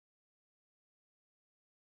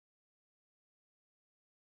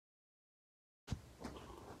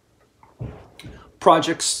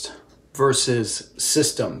projects versus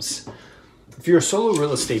systems. If you're a solo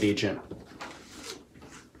real estate agent,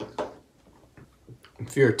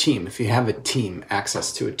 if you're a team, if you have a team,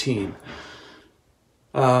 access to a team,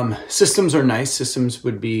 systems are nice. Systems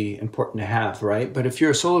would be important to have, right? But if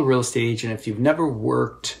you're a solo real estate agent, if you've never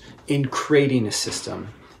worked in creating a system,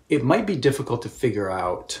 it might be difficult to figure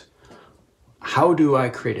out, how do I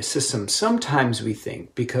create a system? Sometimes we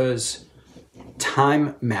think because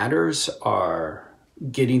time matters, are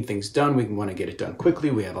getting things done, we want to get it done quickly,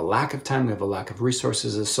 we have a lack of time, we have a lack of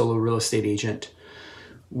resources as a solo real estate agent,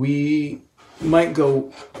 we might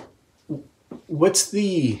go, what's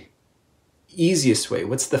the easiest way?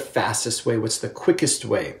 What's the fastest way? What's the quickest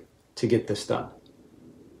way to get this done?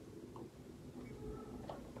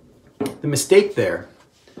 The mistake there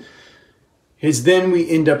is then we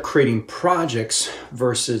end up creating projects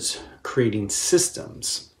versus creating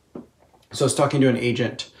systems. So I was talking to an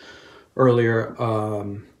agent earlier,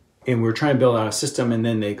 and we were trying to build out a system, and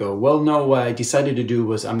then they go, well, no, what I decided to do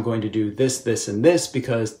was I'm going to do this, this, and this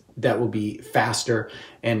because that will be faster,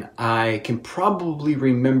 and I can probably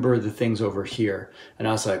remember the things over here. And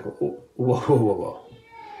I was like, whoa, whoa, whoa, whoa.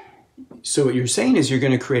 So what you're saying is you're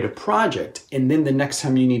going to create a project, and then the next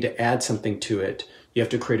time you need to add something to it, you have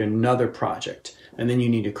to create another project, and then you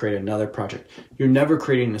need to create another project. You're never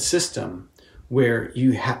creating a system where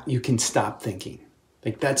you can stop thinking.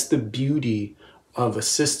 Like, that's the beauty of a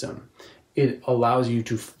system. It allows you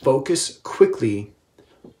to focus quickly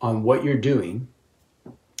on what you're doing,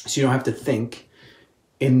 so you don't have to think.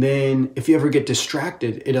 And then if you ever get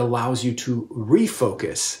distracted, it allows you to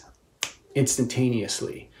refocus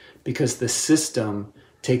instantaneously because the system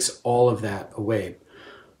takes all of that away.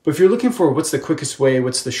 But if you're looking for what's the quickest way,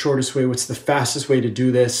 what's the shortest way, what's the fastest way to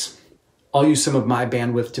do this, I'll use some of my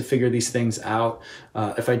bandwidth to figure these things out.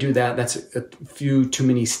 If I do that, that's a few too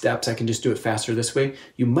many steps. I can just do it faster this way.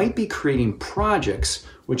 You might be creating projects,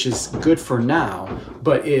 which is good for now.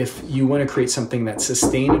 But if you want to create something that's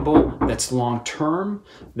sustainable, that's long-term,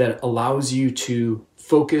 that allows you to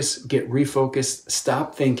focus, get refocused,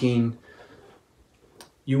 stop thinking,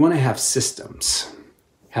 you want to have systems.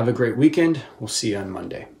 Have a great weekend. We'll see you on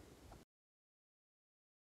Monday.